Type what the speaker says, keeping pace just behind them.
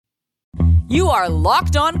You are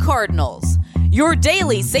Locked On Cardinals, your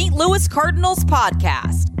daily St. Louis Cardinals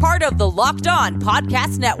podcast, part of the Locked On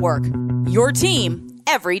Podcast Network, your team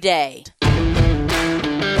every day.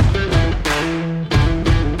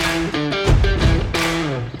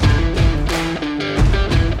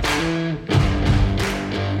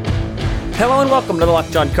 Hello and welcome to the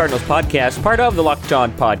Locked On Cardinals podcast, part of the Locked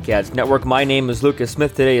On Podcast Network. My name is Lucas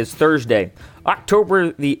Smith. Today is Thursday,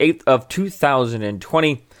 October the 8th of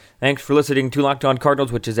 2020. Thanks for listening to Locked On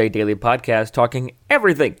Cardinals, which is a daily podcast talking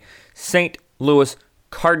everything St. Louis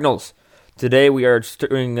Cardinals. Today we are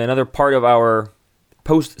doing another part of our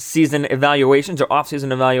postseason evaluations, or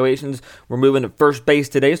off-season evaluations. We're moving to first base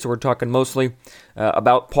today, so we're talking mostly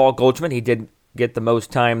about Paul Goldschmidt. He did get the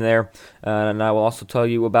most time there, and I will also tell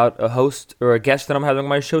you about a host or a guest that I'm having on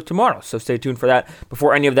my show tomorrow, so stay tuned for that.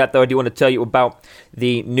 Before any of that, though, I do want to tell you about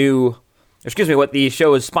what the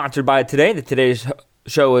show is sponsored by today. Today's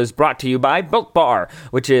show is brought to you by Built Bar,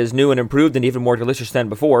 which is new and improved and even more delicious than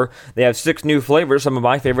before. They have 6 new flavors. Some of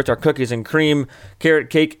my favorites are cookies and cream, carrot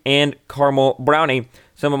cake, and caramel brownie.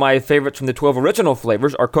 Some of my favorites from the 12 original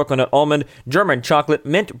flavors are coconut almond, German chocolate,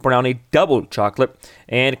 mint brownie, double chocolate,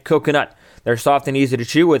 and coconut. They're soft and easy to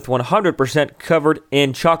chew with 100% covered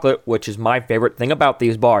in chocolate, which is my favorite thing about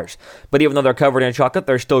these bars. But even though they're covered in chocolate,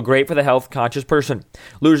 they're still great for the health-conscious person.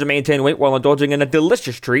 Lose and maintain weight while indulging in a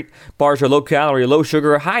delicious treat. Bars are low-calorie,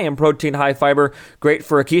 low-sugar, high in protein, high-fiber, great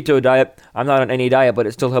for a keto diet. I'm not on any diet, but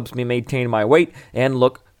it still helps me maintain my weight and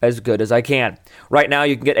look as good as I can. Right now,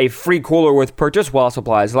 you can get a free cooler with purchase while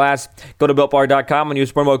supplies last. Go to BuiltBar.com and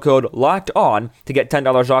use promo code LOCKEDON to get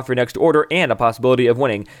 $10 off your next order and a possibility of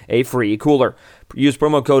winning a free cooler. Use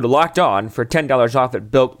promo code LOCKEDON for $10 off at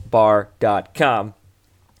BuiltBar.com.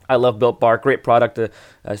 I love Built Bar. Great product.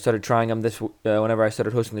 I started trying them whenever I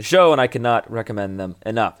started hosting the show, and I cannot recommend them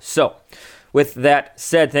enough. So, with that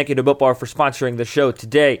said, thank you to Built Bar for sponsoring the show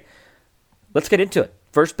today. Let's get into it.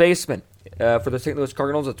 First baseman. For the St. Louis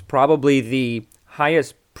Cardinals, it's probably the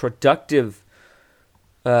highest productive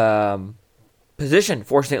position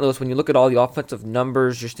for St. Louis when you look at all the offensive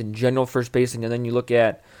numbers just in general, first baseman, and then you look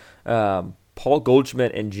at Paul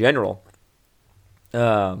Goldschmidt in general.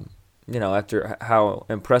 After how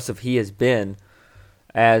impressive he has been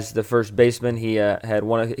as the first baseman, he had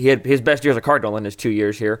his best year as a Cardinal in his 2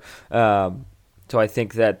 years here. So I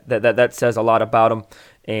think that says a lot about him,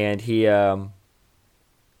 and he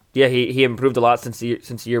improved a lot since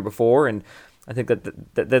the year before, and I think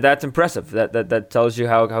that's impressive. That tells you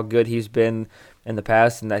how good he's been in the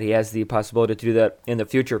past, and that he has the possibility to do that in the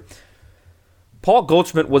future. Paul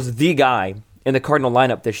Goldschmidt was the guy in the Cardinal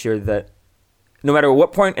lineup this year that, no matter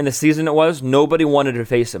what point in the season it was, nobody wanted to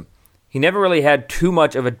face him. He never really had too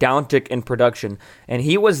much of a downtick in production, and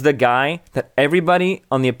he was the guy that everybody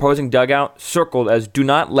on the opposing dugout circled as, do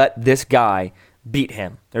not let this guy beat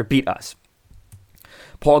him or beat us.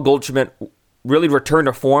 Paul Goldschmidt really returned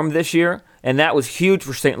to form this year, and that was huge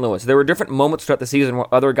for St. Louis. There were different moments throughout the season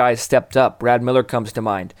where other guys stepped up. Brad Miller comes to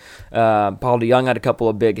mind. Paul DeJong had a couple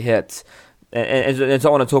of big hits, and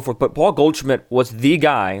so on and so forth. But Paul Goldschmidt was the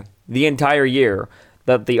guy the entire year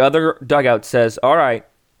that the other dugout says, all right,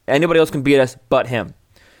 anybody else can beat us but him.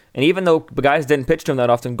 And even though the guys didn't pitch to him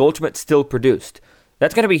that often, Goldschmidt still produced.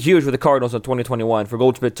 That's going to be huge for the Cardinals in 2021, for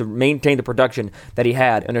Goldschmidt to maintain the production that he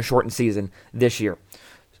had in a shortened season this year.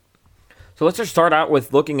 So let's just start out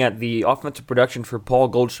with looking at the offensive production for Paul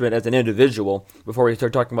Goldschmidt as an individual before we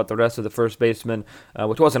start talking about the rest of the first baseman,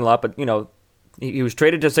 which wasn't a lot, but, he was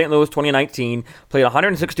traded to St. Louis 2019, played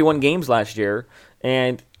 161 games last year,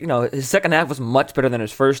 and, his second half was much better than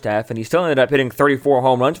his first half, and he still ended up hitting 34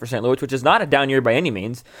 home runs for St. Louis, which is not a down year by any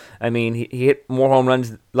means. I mean, he hit more home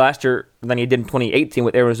runs last year than he did in 2018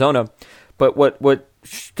 with Arizona, but what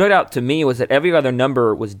stood out to me was that every other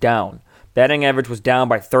number was down. Batting average was down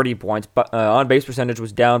by 30 points. On-base percentage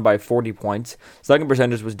was down by 40 points. Slugging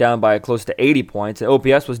percentage was down by close to 80 points. And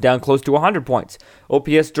OPS was down close to 100 points.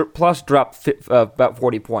 OPS plus dropped about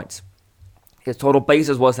 40 points. His total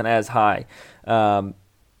bases wasn't as high.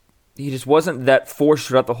 He just wasn't that forced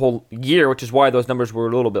throughout the whole year, which is why those numbers were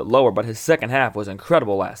a little bit lower. But his second half was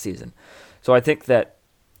incredible last season. So I think that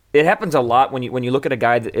it happens a lot when you look at a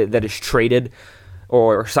guy that is traded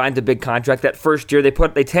or signed a big contract. That first year, they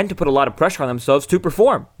tend to put a lot of pressure on themselves to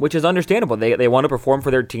perform, which is understandable. They want to perform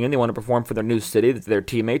for their team. They want to perform for their new city, their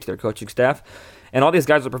teammates, their coaching staff. And all these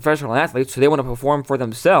guys are professional athletes, so they want to perform for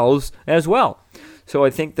themselves as well. So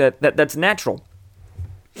I think that's natural.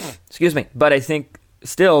 Excuse me. But I think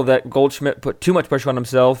still that Goldschmidt put too much pressure on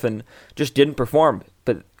himself and just didn't perform.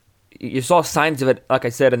 But you saw signs of it, like I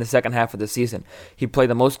said, in the second half of the season. He played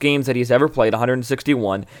the most games that he's ever played,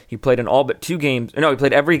 161. He played in all but 2 games. No, he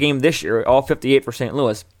played every game this year, all 58 for St.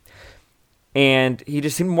 Louis. And he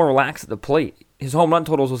just seemed more relaxed at the plate. His home run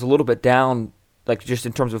totals was a little bit down, like just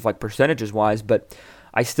in terms of like percentages-wise, but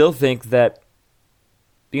I still think that,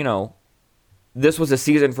 this was a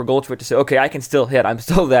season for Goldschmidt to say, okay, I can still hit. I'm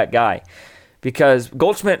still that guy. Because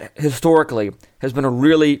Goldschmidt, historically, has been a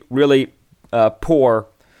really, really poor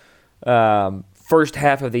first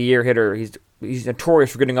half of the year hitter. He's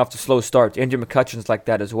notorious for getting off to slow starts. Andrew McCutchen's like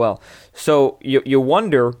that as well. So you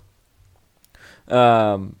wonder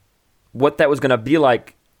what that was going to be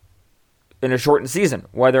like in a shortened season,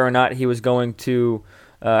 whether or not he was going to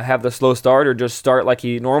have the slow start or just start like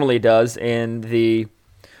he normally does in the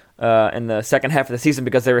second half of the season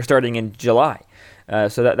because they were starting in July.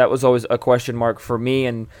 So that was always a question mark for me.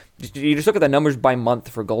 And you just look at the numbers by month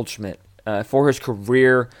for Goldschmidt for his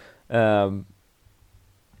career. If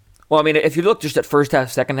you look just at first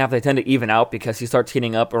half, second half, they tend to even out because he starts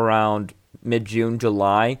heating up around mid-June,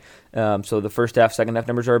 July. So the first half, second half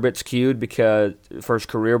numbers are a bit skewed because for his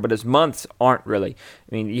career, but his months aren't really.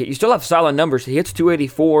 I mean, you still have solid numbers. He hits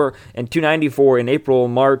 284 and 294 in April,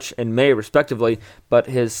 March, and May, respectively, but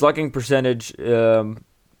his slugging percentage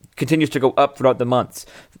continues to go up throughout the months.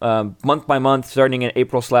 Month by month, starting in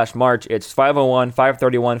April/March, it's 501,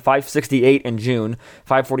 531, 568 in June,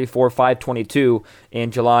 544, 522 in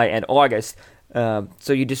July and August.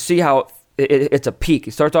 So you just see how it's a peak.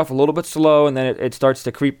 It starts off a little bit slow, and then it starts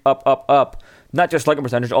to creep up. Not just slugging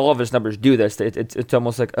percentage, all of his numbers do this. It's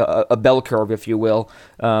almost like a bell curve, if you will,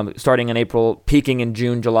 starting in April, peaking in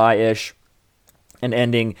June, July-ish, and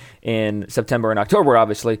ending in September and October,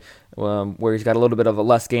 obviously, where he's got a little bit of a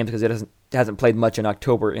less games because he hasn't played much in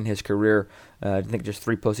October in his career. I think just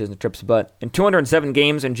 3 postseason trips. But in 207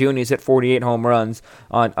 games in June, he's hit 48 home runs.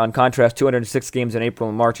 On contrast, 206 games in April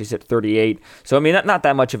and March, he's hit 38. So, I mean, not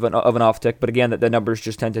that much of an off-tick, but again, the numbers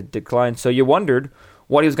just tend to decline. So you wondered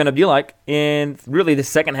what he was going to be like in really the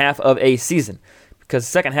second half of a season, because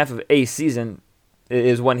the second half of a season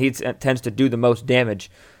is when he tends to do the most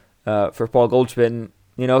damage. For Paul Goldschmidt, and,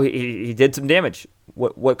 he did some damage.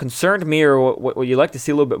 What concerned me, or what you like to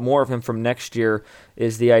see a little bit more of him from next year,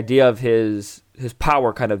 is the idea of his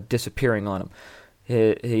power kind of disappearing on him.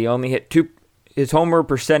 He only hit his homer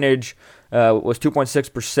percentage was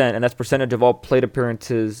 2.6%, and that's percentage of all plate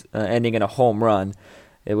appearances ending in a home run.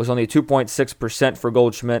 It was only 2.6% for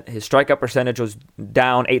Goldschmidt. His strikeout percentage was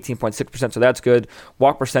down 18.6%, so that's good.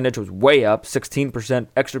 Walk percentage was way up, 16%.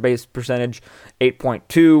 Extra base percentage,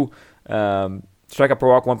 8.2. Strikeout per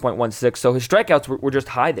walk, 1.16. So his strikeouts were just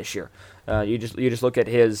high this year. You just look at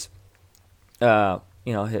his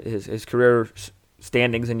his career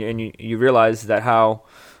standings, and you realize that how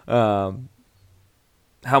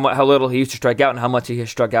little he used to strike out and how much he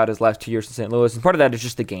has struck out his last 2 years in St. Louis. And part of that is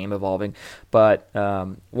just the game evolving. But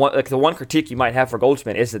the one critique you might have for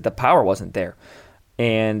Goldschmidt is that the power wasn't there.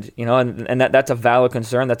 And that's a valid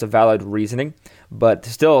concern. That's a valid reasoning. But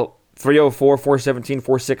still, 304, 417,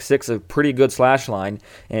 466, a pretty good slash line.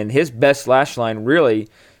 And his best slash line really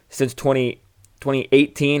since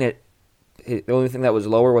 2018, the only thing that was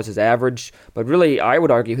lower was his average. But really, I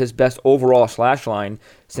would argue his best overall slash line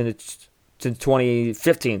since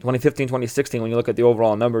 2015, 2016, when you look at the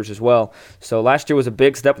overall numbers as well. So last year was a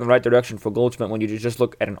big step in the right direction for Goldschmidt when you just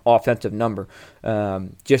look at an offensive number,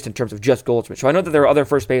 just in terms of just Goldschmidt. So I know that there are other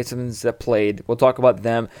first basemen that played. We'll talk about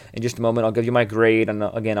them in just a moment. I'll give you my grade, and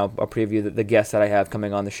again, I'll preview the guests that I have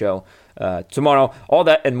coming on the show tomorrow. All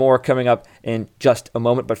that and more coming up in just a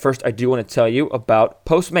moment. But first, I do want to tell you about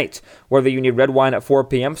Postmates. Whether you need red wine at 4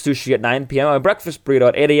 p.m., sushi at 9 p.m., a breakfast burrito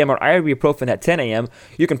at 8 a.m., or ibuprofen at 10 a.m.,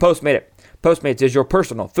 you can Postmate it. Postmates is your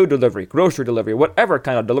personal food delivery, grocery delivery, whatever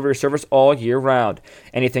kind of delivery service all year round.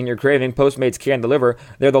 Anything you're craving, Postmates can deliver.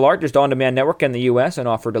 They're the largest on-demand network in the U.S. and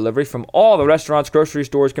offer delivery from all the restaurants, grocery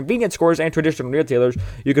stores, convenience stores, and traditional retailers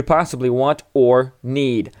you could possibly want or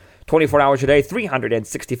need. 24 hours a day,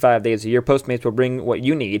 365 days a year, Postmates will bring what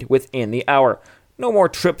you need within the hour. No more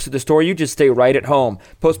trips to the store, you just stay right at home.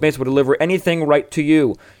 Postmates will deliver anything right to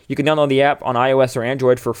you. You can download the app on iOS or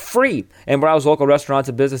Android for free and browse local restaurants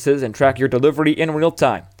and businesses and track your delivery in real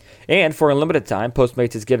time. And for a limited time,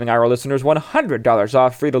 Postmates is giving our listeners $100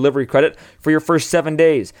 off free delivery credit for your first 7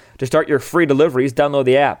 days. To start your free deliveries, download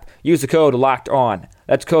the app. Use the code LOCKEDON.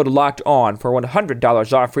 That's code LOCKEDON for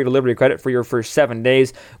 $100 off free delivery credit for your first 7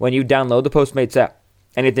 days when you download the Postmates app.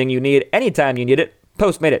 Anything you need, anytime you need it,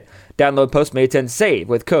 Postmate it. Download Postmates and save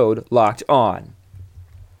with code LOCKEDON.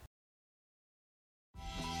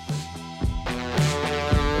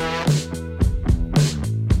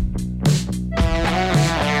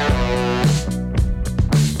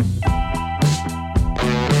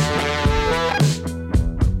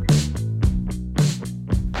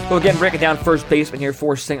 So again, breaking down first baseman here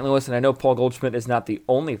for St. Louis, and I know Paul Goldschmidt is not the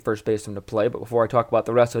only first baseman to play, but before I talk about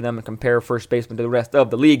the rest of them and compare first baseman to the rest of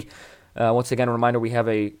the league, once again, a reminder, we have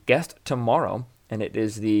a guest tomorrow, and it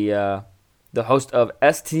is the host of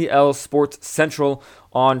STL Sports Central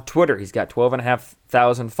on Twitter. He's got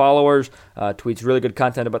 12,500 followers, tweets really good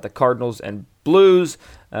content about the Cardinals and Blues,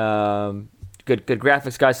 good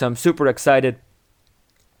graphics guy, so I'm super excited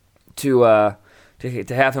to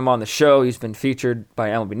have him on the show. He's been featured by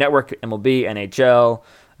MLB Network, MLB, NHL,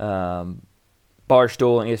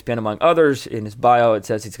 Barstool, and ESPN, among others. In his bio, it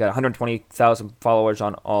says he's got 120,000 followers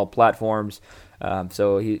on all platforms.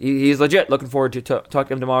 So he's legit. Looking forward to talking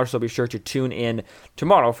to him tomorrow, so be sure to tune in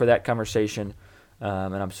tomorrow for that conversation.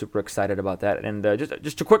 And I'm super excited about that. And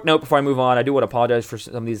just a quick note before I move on, I do want to apologize for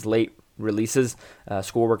some of these late releases.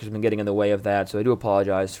 Schoolwork has been getting in the way of that, so I do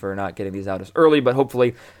apologize for not getting these out as early, but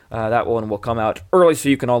hopefully that one will come out early so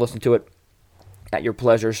you can all listen to it at your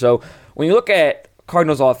pleasure. So when you look at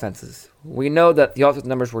Cardinals offenses, we know that the offensive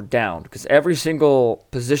numbers were down because every single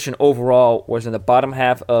position overall was in the bottom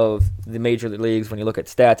half of the major leagues when you look at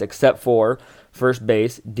stats, except for first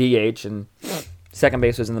base, DH, and second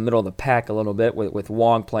base was in the middle of the pack a little bit with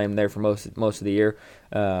Wong playing there for most of the year.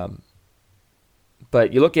 But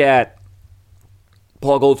you look at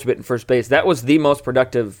Paul Goldschmidt in first base, that was the most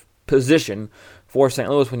productive position for St.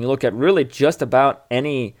 Louis when you look at really just about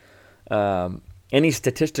any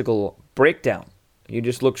statistical breakdown. You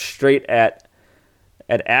just look straight at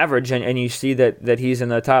average, and you see that he's in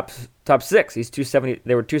the top six. He's 270.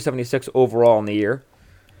 They were 276 overall in the year,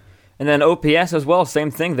 and then OPS as well. Same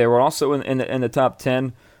thing. They were also in the top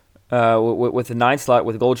 10 with the 9 slot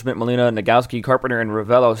with Goldschmidt, Molina, Nogowski, Carpenter, and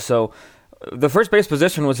Ravello. So the first base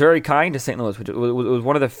position was very kind to St. Louis, which was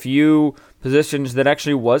one of the few positions that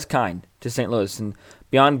actually was kind to St. Louis. And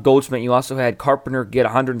beyond Goldschmidt, you also had Carpenter get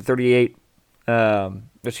 138.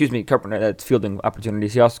 Carpenter, that's fielding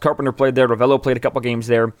opportunities. Carpenter played there. Ravello played a couple games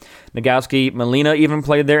there. Nogowski, Molina even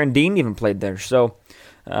played there, and Dean even played there. So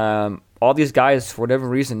all these guys, for whatever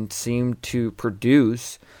reason, seem to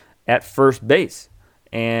produce at first base.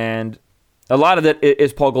 And a lot of that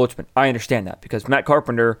is Paul Goldschmidt. I understand that because Matt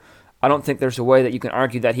Carpenter, I don't think there's a way that you can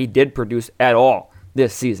argue that he did produce at all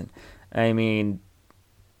this season. I mean,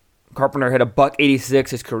 Carpenter hit a $186,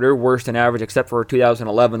 his career worst in average, except for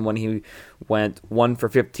 2011 when he went 1 for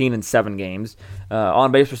 15 in 7 games.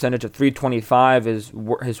 On-base percentage of .325 is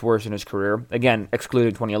his worst in his career. Again,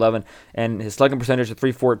 excluding 2011. And his slugging percentage of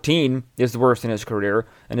 .314 is the worst in his career.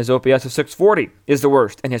 And his OPS of .640 is the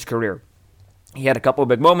worst in his career. He had a couple of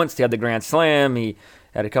big moments. He had the grand slam. He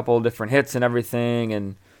had a couple of different hits and everything.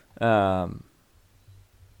 And,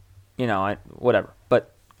 whatever.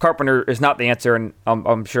 But Carpenter is not the answer, and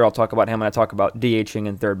I'm sure I'll talk about him when I talk about DHing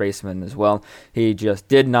and third baseman as well. He just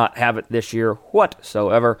did not have it this year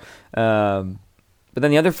whatsoever. But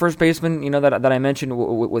then the other first baseman, that I mentioned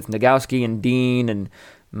with Nogowski and Dean and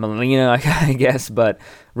Molina, I guess. But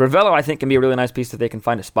Ravello, I think, can be a really nice piece that they can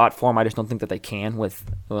find a spot for him. I just don't think that they can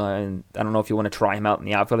and I don't know if you want to try him out in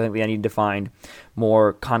the outfield. I think they need to find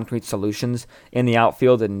more concrete solutions in the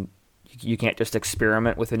outfield, and you can't just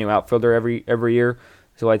experiment with a new outfielder every year.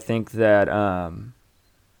 So I think that, I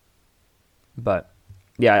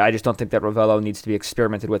just don't think that Ravello needs to be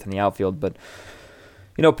experimented with in the outfield. But,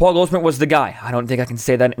 Paul Goldschmidt was the guy. I don't think I can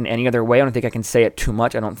say that in any other way. I don't think I can say it too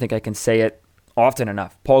much. I don't think I can say it often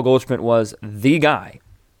enough. Paul Goldschmidt was the guy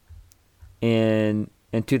in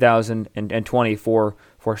 2020 for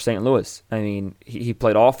St. Louis. I mean, he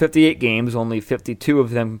played all 58 games, only 6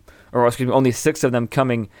 of them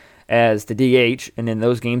coming as the DH, and in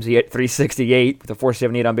those games he hit .368 with a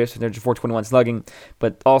 .478 on base percentage, .421 slugging.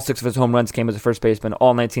 But all 6 of his home runs came as a first baseman.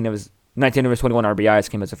 All 19 of his 21 RBIs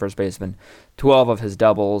came as a first baseman. 12 of his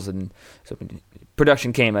doubles, and so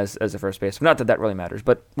production came as a first baseman. Not that really matters,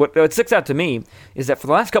 but what sticks out to me is that for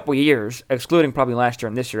the last couple of years, excluding probably last year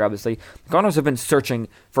and this year, obviously, the Cardinals have been searching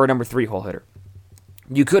for a number 3 hole hitter.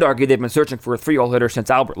 You could argue they've been searching for a 3-hole hitter since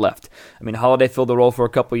Albert left. I mean, Holiday filled the role for a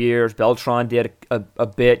couple years. Beltran did a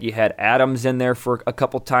bit. You had Adams in there for a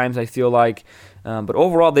couple times, I feel like. But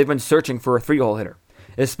overall, they've been searching for a 3-hole hitter,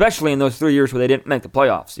 especially in those 3 years where they didn't make the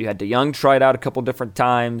playoffs. You had DeYoung try it out a couple different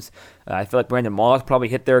times. I feel like Brandon Moss probably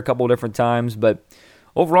hit there a couple different times. But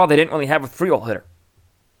overall, they didn't really have a 3-hole hitter.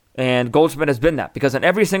 And Goldschmidt has been that because in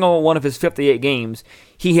every single one of his 58 games,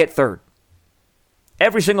 he hit third.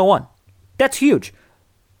 Every single one. That's huge.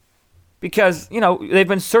 Because, they've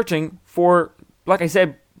been searching for, like I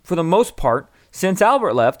said, for the most part, since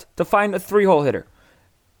Albert left, to find a 3-hole hitter.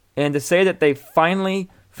 And to say that they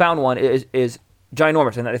finally found one is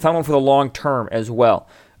ginormous. And that they found one for the long term as well,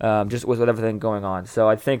 just with everything going on. So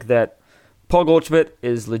I think that Paul Goldschmidt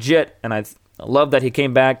is legit, and I love that he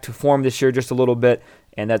came back to form this year just a little bit,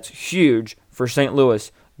 and that's huge for St.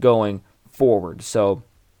 Louis going forward. So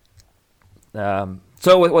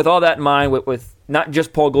with all that in mind, with not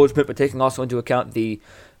just Paul Goldschmidt, but taking also into account the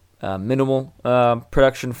minimal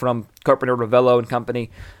production from Carpenter, Ravello, and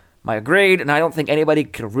company, my grade, and I don't think anybody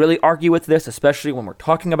can really argue with this, especially when we're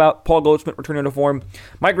talking about Paul Goldschmidt returning to form.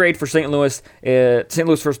 My grade for St. Louis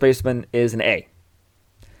first baseman is an A.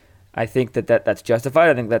 I think that's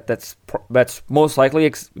justified. I think that's most likely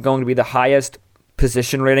going to be the highest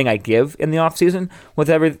position rating I give in the offseason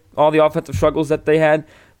with all the offensive struggles that they had.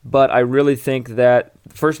 But I really think that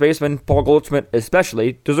first baseman Paul Goldschmidt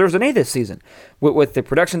especially deserves an A this season. With the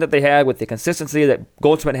production that they had, with the consistency that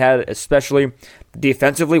Goldschmidt had, especially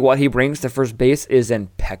defensively, what he brings to first base is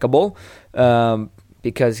impeccable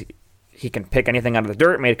because he can pick anything out of the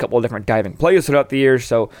dirt, made a couple of different diving plays throughout the years.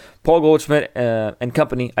 So Paul Goldschmidt and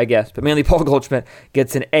company, I guess, but mainly Paul Goldschmidt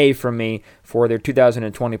gets an A from me for their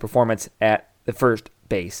 2020 performance at the first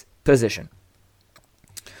base position.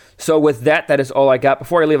 So with that is all I got.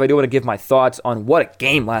 Before I leave, I do want to give my thoughts on what a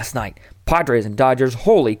game last night. Padres and Dodgers,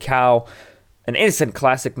 holy cow. An instant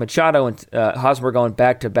classic. Machado and Hosmer going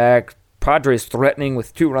back-to-back. Padres threatening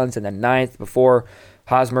with 2 runs in the 9th before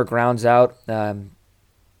Hosmer grounds out.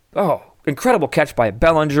 Incredible catch by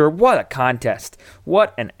Bellinger. What a contest.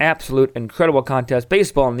 What an absolute incredible contest.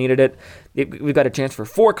 Baseball needed it. We've got a chance for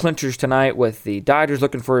 4 clinchers tonight with the Dodgers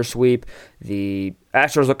looking for a sweep, the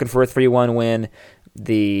Astros looking for a 3-1 win,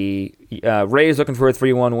 the Rays looking for a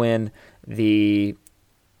 3-1 win,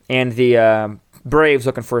 and the Braves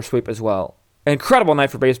looking for a sweep as well. Incredible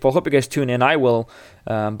night for baseball. Hope you guys tune in. I will.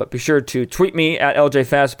 But be sure to tweet me at LJ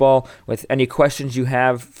Fastball with any questions you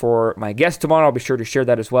have for my guest tomorrow. I'll be sure to share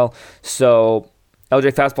that as well. So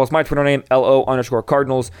LJ Fastball is my Twitter name.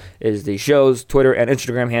 LO_Cardinals is the show's Twitter and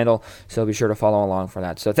Instagram handle. So be sure to follow along for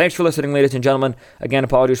that. So thanks for listening, ladies and gentlemen. Again,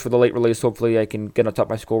 apologies for the late release. Hopefully I can get on top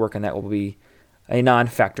of my schoolwork, and that will be a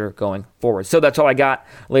non-factor going forward. So that's all I got,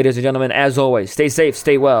 ladies and gentlemen. As always, stay safe,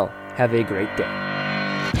 stay well. Have a great day.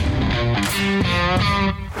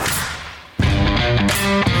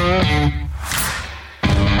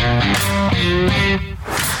 Thank you.